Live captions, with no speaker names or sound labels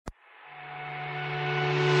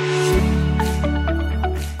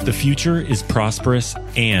The future is prosperous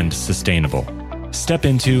and sustainable. Step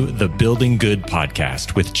into the Building Good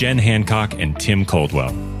podcast with Jen Hancock and Tim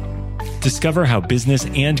Coldwell. Discover how business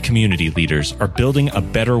and community leaders are building a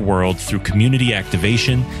better world through community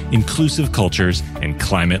activation, inclusive cultures, and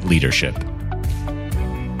climate leadership.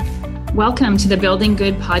 Welcome to the Building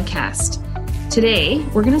Good podcast. Today,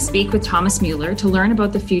 we're going to speak with Thomas Mueller to learn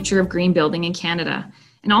about the future of green building in Canada,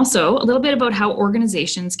 and also a little bit about how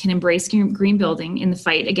organizations can embrace green building in the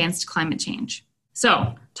fight against climate change.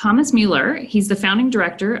 So, Thomas Mueller, he's the founding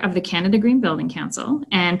director of the Canada Green Building Council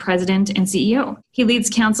and president and CEO. He leads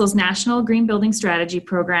Council's national green building strategy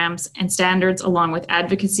programs and standards along with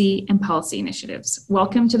advocacy and policy initiatives.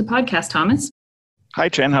 Welcome to the podcast, Thomas. Hi,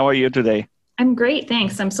 Jen. How are you today? I'm great,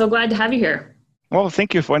 thanks. I'm so glad to have you here. Well,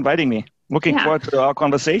 thank you for inviting me. Looking forward to our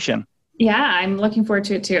conversation. Yeah, I'm looking forward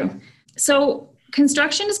to it too. So,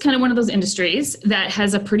 construction is kind of one of those industries that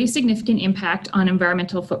has a pretty significant impact on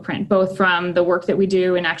environmental footprint, both from the work that we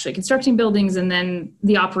do in actually constructing buildings and then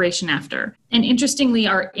the operation after. And interestingly,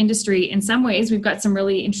 our industry, in some ways, we've got some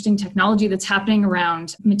really interesting technology that's happening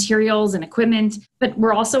around materials and equipment, but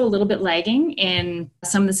we're also a little bit lagging in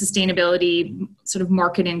some of the sustainability sort of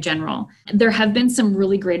market in general. There have been some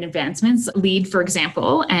really great advancements, LEED, for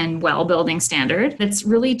example, and WELL building standard, that's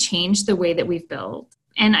really changed the way that we've built.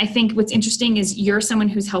 And I think what's interesting is you're someone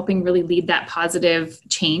who's helping really lead that positive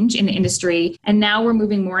change in the industry. And now we're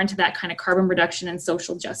moving more into that kind of carbon reduction and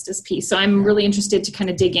social justice piece. So I'm really interested to kind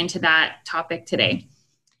of dig into that topic today.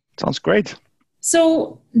 Sounds great.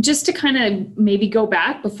 So just to kind of maybe go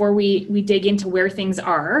back before we dig into where things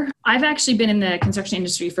are, I've actually been in the construction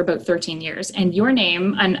industry for about 13 years. And your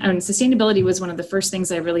name and sustainability was one of the first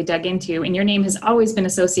things I really dug into. And your name has always been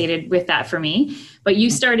associated with that for me. But you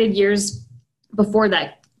started years before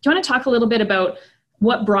that. Do you want to talk a little bit about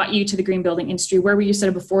what brought you to the green building industry? Where were you sort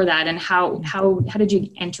of before that, and how did you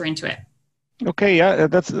enter into it? Okay, yeah,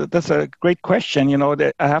 that's a great question. You know,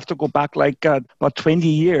 I have to go back like about 20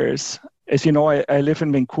 years. As you know, I live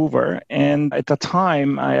in Vancouver, and at the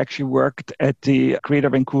time, I actually worked at the Greater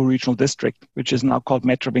Vancouver Regional District, which is now called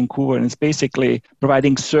Metro Vancouver, and it's basically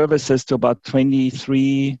providing services to about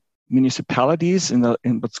 23 municipalities in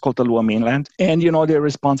what's called the Lower Mainland. And, you know, they're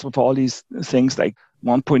responsible for all these things like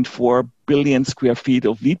 1.4 billion square feet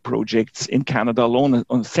of LEED projects in Canada alone,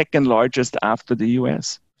 on second largest after the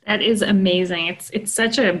US. That is amazing. It's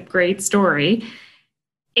such a great story.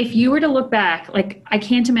 If you were to look back, like I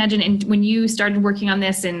can't imagine when you started working on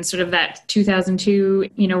this in sort of that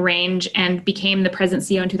 2002, range and became the president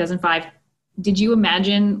CEO in 2005, did you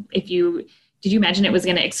imagine it was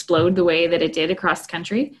going to explode the way that it did across the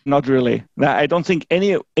country? Not really. I don't think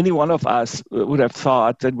any one of us would have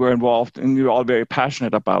thought that we're involved, and we're all very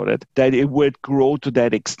passionate about it, that it would grow to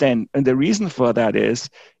that extent. And the reason for that is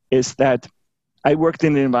that I worked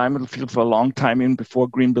in the environmental field for a long time, even before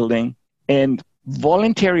green building, and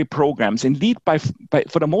voluntary programs, and LEED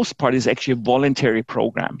for the most part is actually a voluntary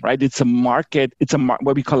program, right? It's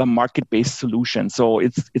what we call a market-based solution. So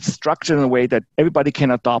it's structured in a way that everybody can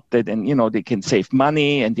adopt it, and they can save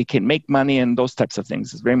money and they can make money and those types of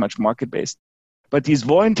things. It's very much market-based. But these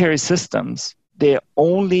voluntary systems, they're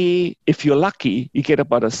only, if you're lucky, you get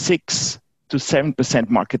about a 6 to 7%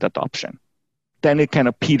 market adoption. Then it kind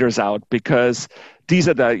of peters out because these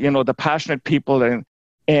are the passionate people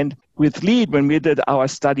and with LEED, when we did our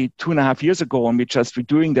study 2.5 years ago, and we're just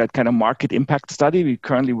redoing that kind of market impact study, we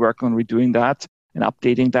currently work on redoing that and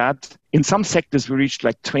updating that. In some sectors, we reached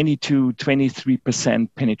like 22, 23%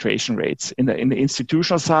 penetration rates. In the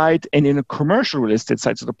institutional side and in the commercial real estate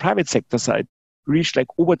side, so the private sector side, we reached like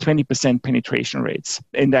over 20% penetration rates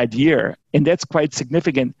in that year. And that's quite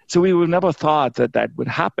significant. So we would never thought that would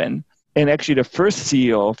happen. And actually, the first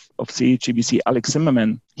CEO of CGBC, Alex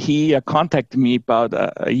Zimmerman, he contacted me about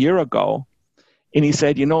a year ago. And he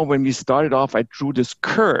said, when we started off, I drew this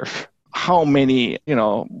curve, how many,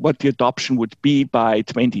 what the adoption would be by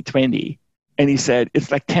 2020. And he said,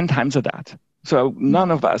 it's like 10 times of that. So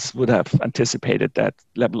none of us would have anticipated that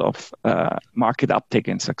level of market uptake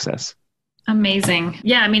and success. Amazing.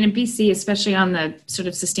 Yeah, I mean, in BC, especially on the sort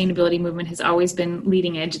of sustainability movement, has always been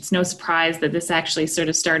leading edge. It's no surprise that this actually sort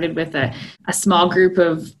of started with a small group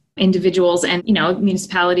of individuals and,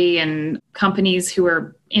 municipality and companies who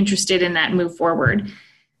are interested in that move forward.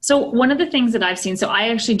 So one of the things that I've seen, so I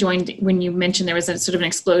actually joined when you mentioned there was a sort of an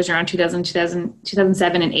explosion around 2007 and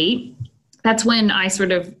 2008. That's when I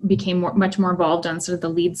sort of became much more involved on sort of the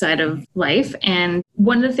LEED side of life. And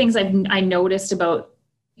one of the things I noticed about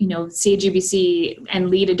CGBC and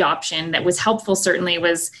LEED adoption that was helpful certainly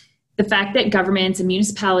was the fact that governments and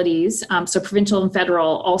municipalities, so provincial and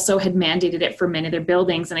federal, also had mandated it for many of their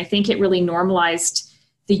buildings. And I think it really normalized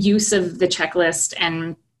the use of the checklist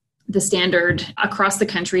and the standard across the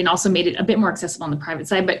country and also made it a bit more accessible on the private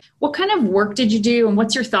side. But what kind of work did you do, and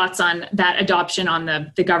what's your thoughts on that adoption on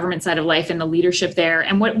the government side of life and the leadership there?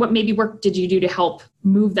 And what maybe work did you do to help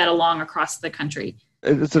move that along across the country?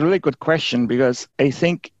 It's a really good question, because I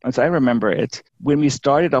think, as I remember it, when we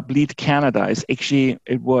started up LEED Canada,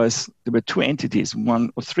 there were two entities,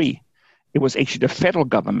 one or three. It was actually the federal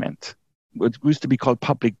government, what used to be called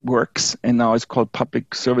Public Works, and now it's called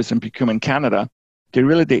Public Service and Procurement Canada. The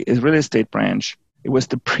real estate branch, it was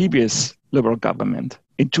the previous Liberal government.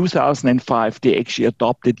 In 2005, they actually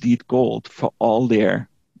adopted LEED Gold for all their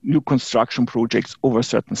new construction projects over a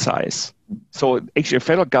certain size. So actually, the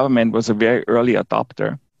federal government was a very early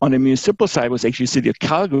adopter. On the municipal side was actually the City of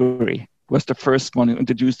Calgary was the first one who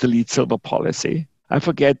introduced the LEED Silver policy. I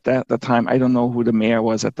forget at the time, I don't know who the mayor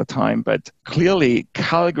was at the time, but clearly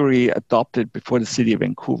Calgary adopted before the City of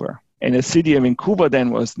Vancouver. And the City of Vancouver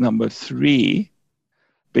then was number 3,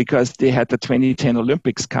 because they had the 2010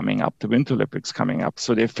 Olympics coming up, the Winter Olympics coming up.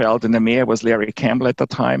 So they felt, and the mayor was Larry Campbell at the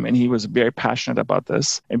time, and he was very passionate about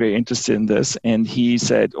this and very interested in this. And he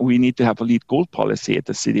said, we need to have a LEED Gold policy at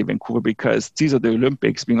the City of Vancouver, because these are the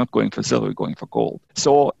Olympics. We're not going for silver, we're going for gold.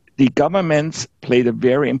 So the governments played a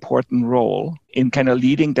very important role in kind of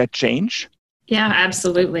leading that change. Yeah,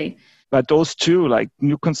 absolutely. But those two, like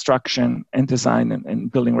new construction and design and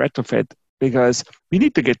building retrofit, because we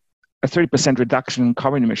need to get a 30% reduction in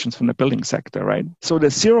carbon emissions from the building sector, right? So the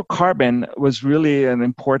zero carbon was really an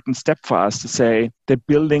important step for us to say that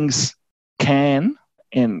buildings can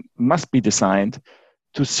and must be designed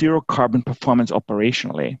to zero carbon performance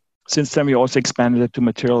operationally. Since then, we also expanded it to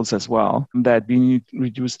materials as well, that we need to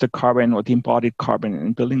reduce the carbon or the embodied carbon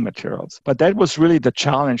in building materials. But that was really the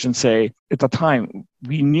challenge, and say, at the time,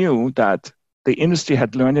 we knew that the industry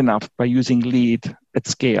had learned enough by using LEED at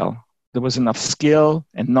scale. There was enough skill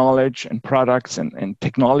and knowledge and products and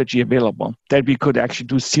technology available that we could actually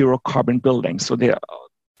do zero carbon buildings. So they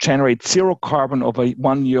generate zero carbon over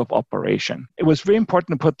 1 year of operation. It was very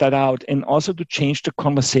important to put that out, and also to change the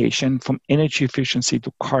conversation from energy efficiency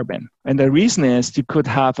to carbon. And the reason is you could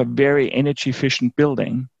have a very energy efficient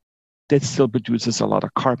building that still produces a lot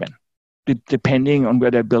of carbon, depending on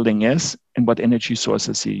where that building is and what energy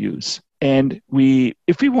sources you use. And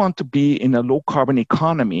if we want to be in a low carbon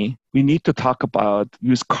economy, we need to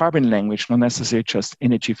use carbon language, not necessarily just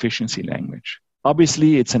energy efficiency language.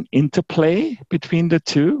 Obviously, it's an interplay between the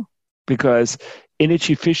two, because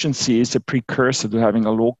energy efficiency is a precursor to having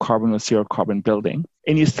a low carbon or zero carbon building.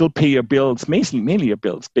 And you still pay your bills, mainly your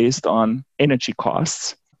bills, based on energy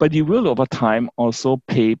costs. But you will, over time, also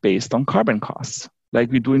pay based on carbon costs.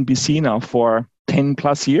 Like we do in BC now for 10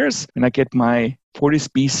 plus years. When I get my Fortis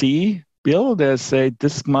BC bill, they say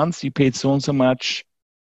this month you paid so and so much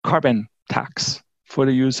carbon tax for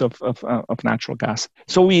the use of natural gas.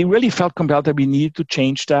 So we really felt compelled that we needed to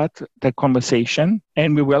change that conversation.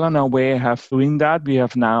 And we're well on our way of doing that. We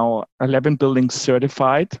have now 11 buildings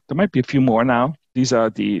certified. There might be a few more now. These are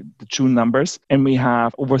the June numbers. And we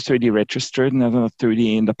have over 30 registered and another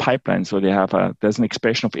 30 in the pipeline. So there's an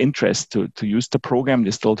expression of interest to use the program.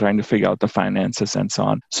 They're still trying to figure out the finances and so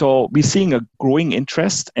on. So we're seeing a growing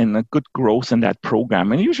interest and a good growth in that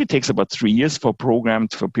program. And it usually takes about 3 years for a program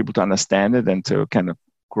for people to understand it and to kind of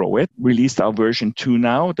grow it. Released our version 2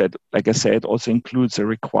 now that, like I said, also includes a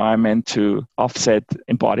requirement to offset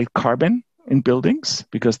embodied carbon in buildings,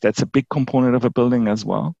 because that's a big component of a building as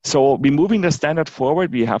well. So we're moving the standard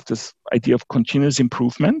forward. We have this idea of continuous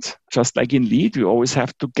improvement. Just like in LEED, we always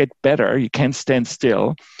have to get better. You can't stand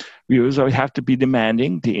still. We also have to be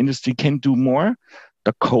demanding. The industry can do more.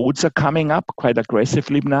 The codes are coming up quite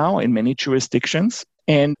aggressively now in many jurisdictions.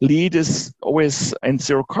 And LEED is always, and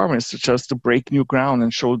zero carbon is just to break new ground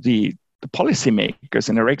and show the policymakers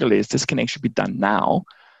and the regulators this can actually be done now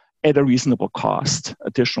at a reasonable cost,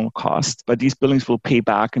 additional cost. But these buildings will pay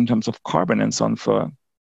back in terms of carbon and so on for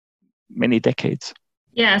many decades.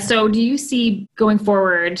 Yeah. So do you see going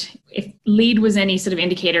forward, if LEED was any sort of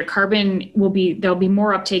indicator, there'll be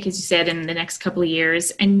more uptake, as you said, in the next couple of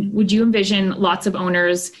years. And would you envision lots of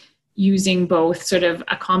owners using both sort of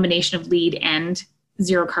a combination of LEED and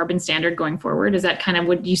zero carbon standard going forward? Is that kind of,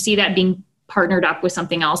 would you see that being partnered up with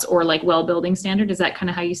something else, or like well building standard? Is that kind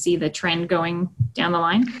of how you see the trend going down the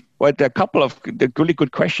line? Well, there are a couple of the really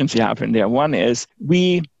good questions you have in there. One is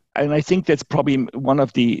and I think that's probably one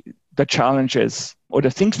of the challenges or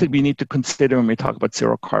the things that we need to consider when we talk about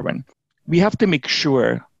zero carbon. We have to make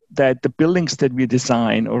sure that the buildings that we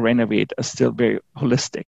design or renovate are still very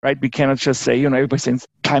holistic, right? We cannot just say, everybody says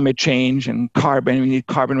climate change and carbon, we need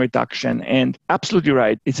carbon reduction. And absolutely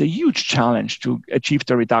right, it's a huge challenge to achieve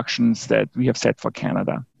the reductions that we have set for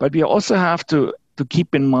Canada. But we also have to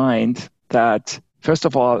keep in mind that, first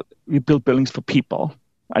of all, we build buildings for people,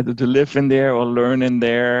 either to live in there or learn in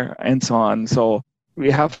there and so on. So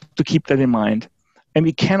we have to keep that in mind. And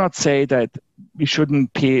we cannot say that we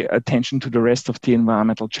shouldn't pay attention to the rest of the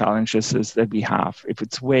environmental challenges that we have. If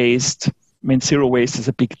it's waste, zero waste is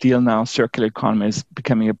a big deal now. Circular economy is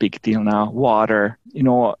becoming a big deal now. Water,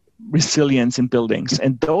 resilience in buildings.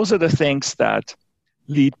 And those are the things that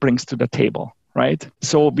LEED brings to the table, right?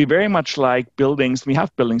 So we very much like buildings. We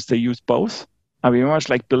have buildings that use both. We very much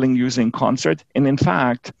like building using concert. And in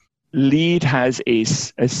fact, LEED has a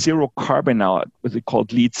zero carbon now, what we call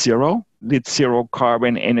LEED Zero. LEED Zero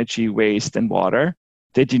carbon, energy, waste, and water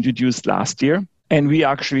that introduced last year. And we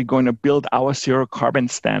are actually going to build our zero carbon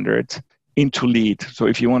standard into LEED. So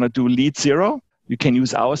if you want to do LEED Zero, you can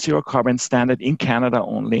use our zero carbon standard in Canada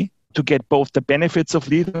only to get both the benefits of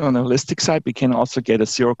LEED on the holistic side. We can also get a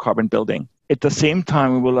zero carbon building. At the same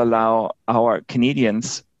time, we will allow our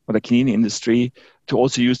Canadians or the Canadian industry to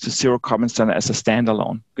also use the zero carbon standard as a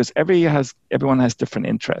standalone, because everyone has different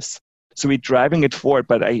interests. So we're driving it forward,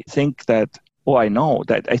 but I think I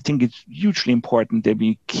think it's hugely important that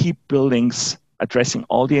we keep buildings addressing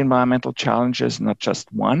all the environmental challenges, not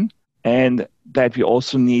just one, and that we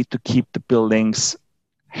also need to keep the buildings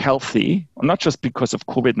healthy, not just because of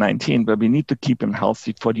COVID-19, but we need to keep them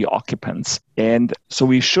healthy for the occupants. And so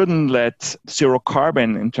we shouldn't let zero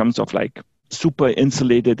carbon in terms of like super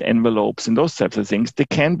insulated envelopes and those types of things, they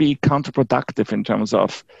can be counterproductive in terms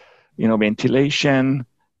of, ventilation,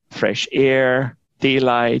 fresh air,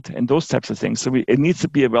 daylight, and those types of things. So it needs to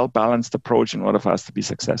be a well-balanced approach in order for us to be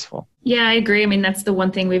successful. Yeah, I agree. I mean, that's the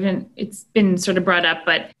one thing it's been sort of brought up,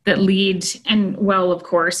 but that LEED, and well, of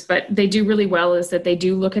course, but they do really well is that they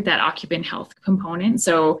do look at that occupant health component.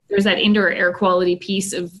 So there's that indoor air quality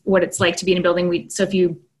piece of what it's like to be in a building. So if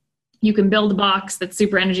you can build a box that's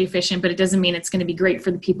super energy efficient, but it doesn't mean it's going to be great for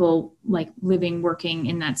the people like living, working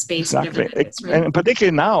in that space. Exactly. That is, right? And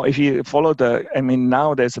particularly now, if you follow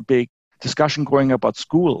now there's a big discussion going about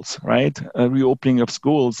schools, right? Reopening of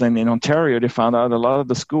schools. And in Ontario, they found out a lot of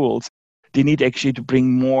the schools, they need actually to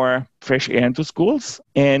bring more fresh air into schools.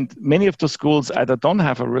 And many of the schools either don't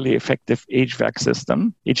have a really effective HVAC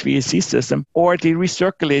system, or they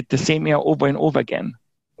recirculate the same air over and over again.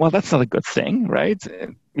 Well, that's not a good thing, right?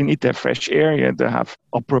 You need to have fresh air, you need to have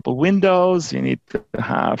operable windows, you need to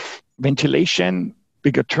have ventilation,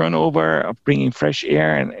 bigger turnover of bringing fresh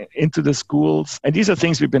air into the schools. And these are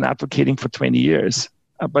things we've been advocating for 20 years.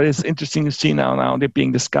 But it's interesting to see now they're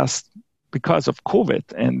being discussed because of COVID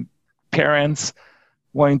and parents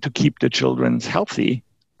wanting to keep their children healthy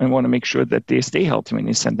and want to make sure that they stay healthy when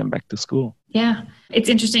you send them back to school. Yeah. It's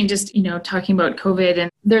interesting just, talking about COVID, and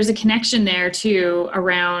there's a connection there too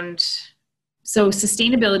around, so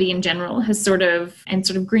sustainability in general has sort of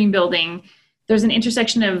green building. There's an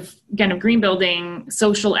intersection of kind of green building,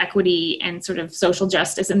 social equity, and sort of social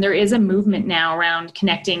justice. And there is a movement now around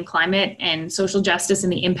connecting climate and social justice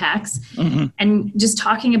and the impacts. Mm-hmm. And just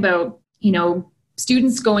talking about,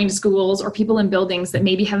 students going to schools or people in buildings that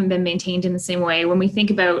maybe haven't been maintained in the same way. When we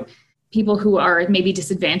think about people who are maybe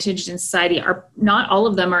disadvantaged in society, not all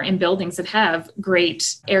of them are in buildings that have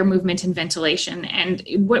great air movement and ventilation. And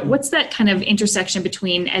what's that kind of intersection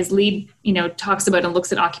between, as LEED, talks about and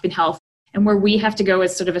looks at occupant health, and where we have to go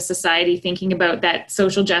as sort of a society thinking about that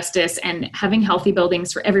social justice and having healthy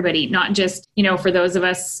buildings for everybody, not just, for those of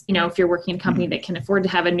us, if you're working in a company that can afford to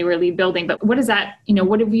have a newer LEED building. But what is that,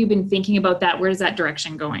 what have you been thinking about that? Where is that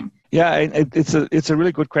direction going? Yeah, it's a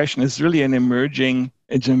really good question. It's really an emerging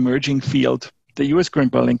field. The U.S. Green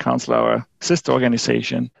Building Council, our sister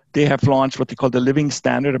organization, they have launched what they call the Living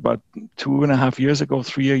Standard about 3 years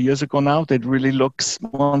ago now, that really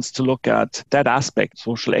wants to look at that aspect,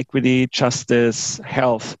 social equity, justice,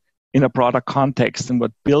 health, in a broader context, and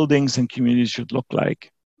what buildings and communities should look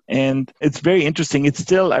like. And it's very interesting.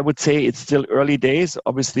 I would say it's still early days.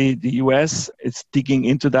 Obviously, the U.S. is digging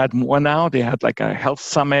into that more now. They had like a health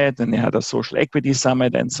summit, and they had a social equity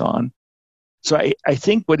summit, and so on. So I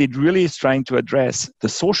think what it really is trying to address, the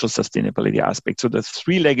social sustainability aspect, so the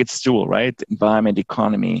three-legged stool, right? Environment,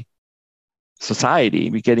 economy,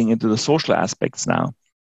 society, we're getting into the social aspects now.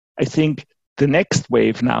 I think the next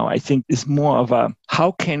wave now, is more of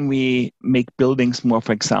how can we make buildings more,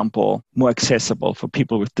 for example, more accessible for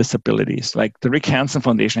people with disabilities? Like the Rick Hansen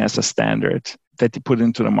Foundation has a standard that they put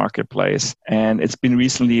into the marketplace. And it's been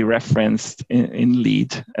recently referenced in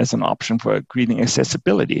LEED as an option for creating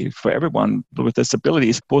accessibility for everyone with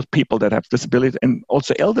disabilities, both people that have disability and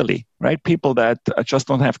also elderly, right? People that just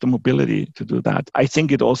don't have the mobility to do that. I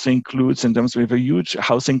think it also includes, in terms of we have a huge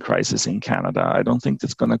housing crisis in Canada. I don't think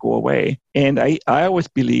that's going to go away. And I always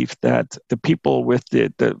believe that the people with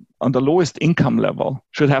the on the lowest income level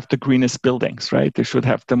should have the greenest buildings, right? They should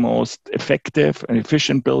have the most effective and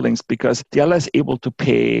efficient buildings because they are less able to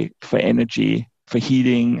pay for energy, for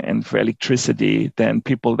heating, and for electricity than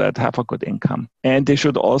people that have a good income. And they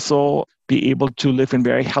should also be able to live in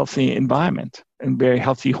very healthy environment and very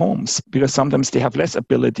healthy homes, because sometimes they have less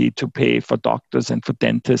ability to pay for doctors and for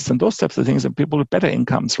dentists and those types of things, and people with better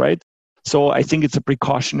incomes, right? So I think it's a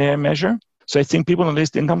precautionary measure. So I think people on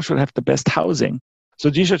least income should have the best housing. So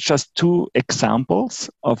these are just two examples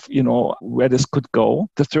of, where this could go.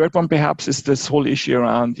 The third one perhaps is this whole issue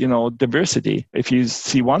around, diversity. If you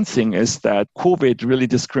see one thing is that COVID really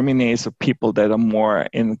discriminates of people that are more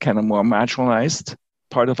in kind of more marginalized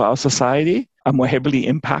part of our society, are more heavily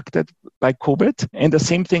impacted by COVID. And the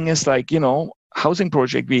same thing is housing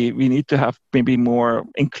project, we need to have maybe more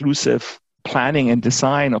inclusive planning and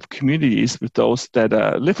design of communities with those that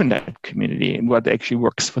live in that community and what actually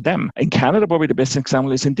works for them. In Canada, probably the best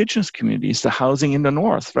example is Indigenous communities, the housing in the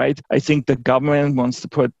north, right? I think the government wants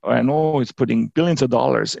to it's putting billions of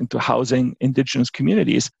dollars into housing Indigenous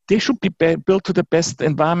communities. They should be built to the best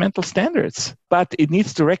environmental standards. But it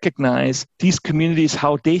needs to recognize these communities,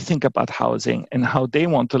 how they think about housing and how they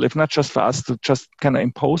want to live, not just for us to just kind of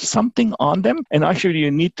impose something on them. And actually, you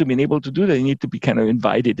need to be able to do that. You need to be kind of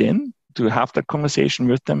invited in to have that conversation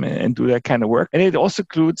with them and do that kind of work. And it also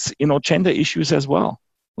includes, gender issues as well.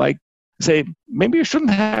 Like, say, maybe you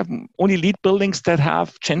shouldn't have only LEED buildings that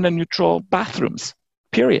have gender-neutral bathrooms,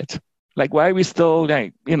 period. Like, why are we still,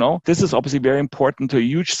 this is obviously very important to a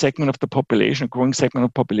huge segment of the population, a growing segment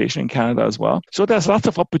of population in Canada as well. So there's lots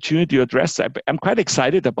of opportunity to address that. I'm quite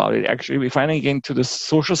excited about it, actually. We're finally getting to the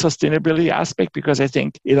social sustainability aspect because I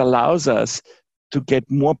think it allows us to get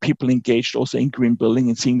more people engaged also in green building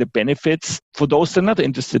and seeing the benefits for those that are not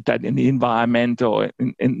interested in the environment or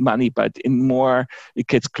in money, but in more, it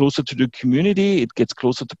gets closer to the community, it gets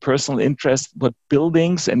closer to personal interest, but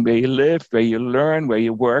buildings and where you live, where you learn, where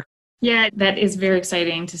you work. Yeah, that is very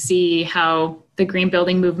exciting to see how the green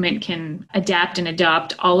building movement can adapt and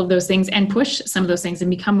adopt all of those things and push some of those things and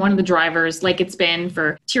become one of the drivers like it's been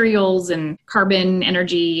for materials and carbon,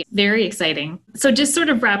 energy. Very exciting. So just sort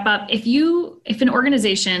of wrap up, if an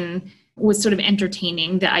organization was sort of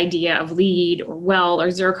entertaining the idea of LEED or WELL or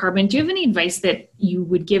zero carbon, do you have any advice that you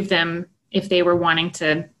would give them if they were wanting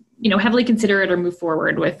to heavily consider it or move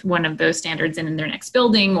forward with one of those standards in their next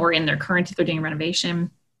building or in their current, if they're doing renovation?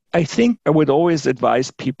 I think I would always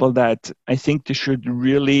advise people that I think they should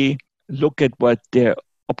really look at what their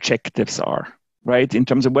objectives are, right? In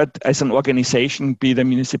terms of what, as an organization, be it a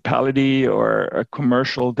municipality or a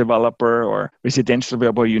commercial developer or residential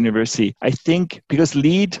developer or university. I think because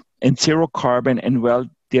LEED and zero carbon and WELL,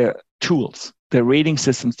 they're tools. The rating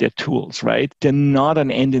systems, they're tools, right? They're not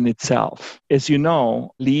an end in itself. As you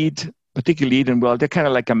know, LEED, particularly LEED and WELL, they're kind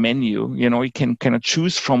of like a menu. You can kind of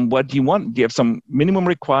choose from what you want. You have some minimum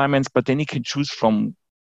requirements, but then you can choose from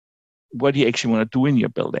what you actually want to do in your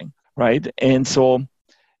building, right? And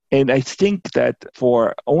I think that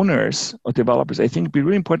for owners or developers, I think it'd be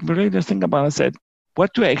really important to really just think about and say,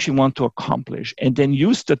 what do I actually want to accomplish? And then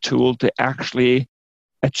use the tool to actually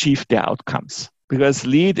achieve the outcomes. Because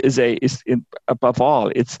LEED is above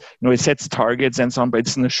all, it sets targets and so on, but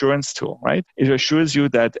it's an assurance tool, right? It assures you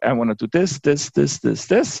that I want to do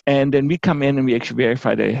this, and then we come in and we actually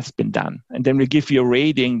verify that it has been done. And then we give you a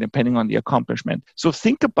rating depending on the accomplishment. So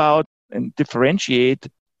think about and differentiate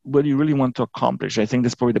what you really want to accomplish. I think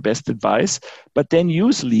that's probably the best advice. But then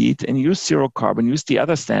use LEED and use zero carbon, use the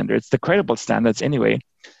other standards, the credible standards anyway,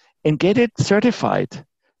 and get it certified.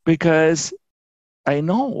 Because I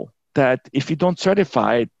know that if you don't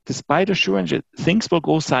certify it, despite assurance, things will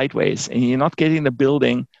go sideways and you're not getting the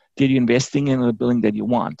building that you're investing in or the building that you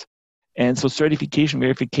want. And so certification,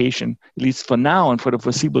 verification, at least for now and for the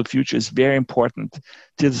foreseeable future, is very important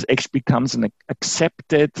till this actually becomes an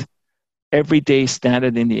accepted everyday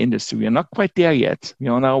standard in the industry. We're not quite there yet.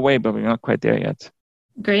 We're on our way, but we're not quite there yet.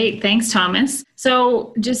 Great. Thanks, Thomas.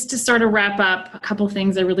 So just to sort of wrap up, a couple of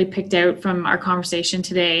things I really picked out from our conversation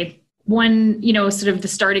today. One, sort of the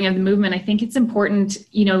starting of the movement, I think it's important,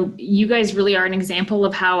 you guys really are an example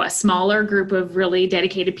of how a smaller group of really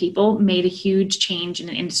dedicated people made a huge change in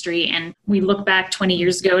an industry. And we look back 20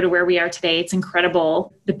 years ago to where we are today. It's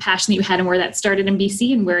incredible the passion that you had and where that started in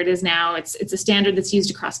BC and where it is now. It's a standard that's used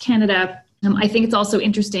across Canada. I think it's also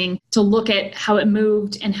interesting to look at how it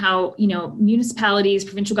moved and how, municipalities,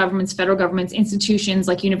 provincial governments, federal governments, institutions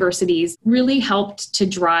like universities really helped to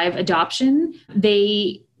drive adoption.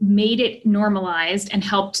 They made it normalized and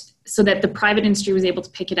helped so that the private industry was able to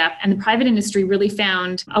pick it up. And the private industry really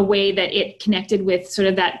found a way that it connected with sort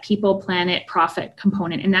of that people, planet, profit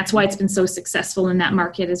component. And that's why it's been so successful in that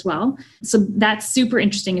market as well. So that's super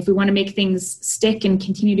interesting. If we want to make things stick and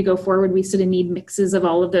continue to go forward, we sort of need mixes of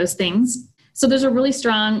all of those things. So there's a really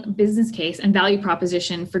strong business case and value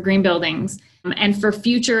proposition for green buildings. And for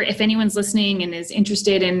future, if anyone's listening and is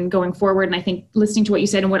interested in going forward, and I think listening to what you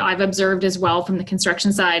said and what I've observed as well from the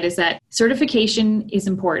construction side is that certification is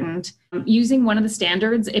important. Using one of the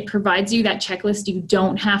standards, it provides you that checklist. You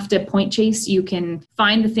don't have to point chase. You can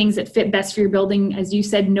find the things that fit best for your building. As you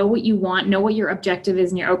said, know what you want, know what your objective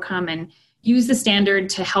is and your outcome, and use the standard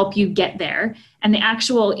to help you get there. And the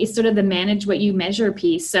actual is sort of the manage what you measure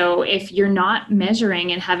piece. So if you're not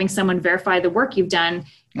measuring and having someone verify the work you've done,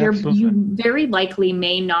 you very likely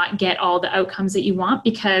may not get all the outcomes that you want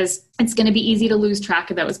because it's going to be easy to lose track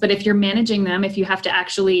of those. But if you're managing them, if you have to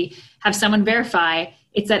actually have someone verify,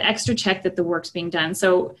 it's that extra check that the work's being done.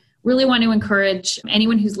 So really want to encourage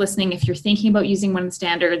anyone who's listening, if you're thinking about using one of the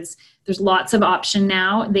standards, there's lots of option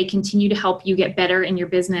now. They continue to help you get better in your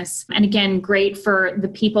business. And again, great for the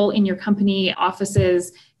people in your company,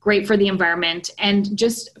 offices, great for the environment, and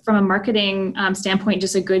just from a marketing standpoint,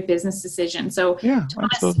 just a good business decision. So Thomas,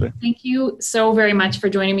 absolutely. Thank you so very much for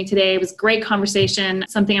joining me today. It was a great conversation,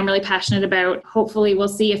 something I'm really passionate about. Hopefully we'll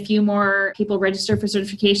see a few more people register for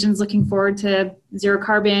certifications. Looking forward to Zero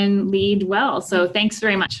Carbon LEED well. So thanks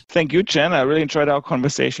very much. Thank you, Jen. I really enjoyed our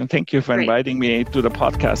conversation. Thank you for inviting me to the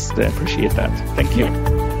podcast. I appreciate that. Thank you.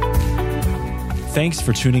 Thanks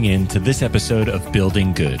for tuning in to this episode of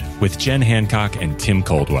Building Good with Jen Hancock and Tim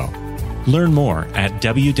Coldwell. Learn more at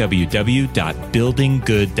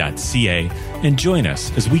www.buildinggood.ca and join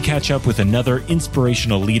us as we catch up with another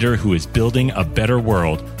inspirational leader who is building a better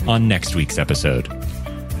world on next week's episode.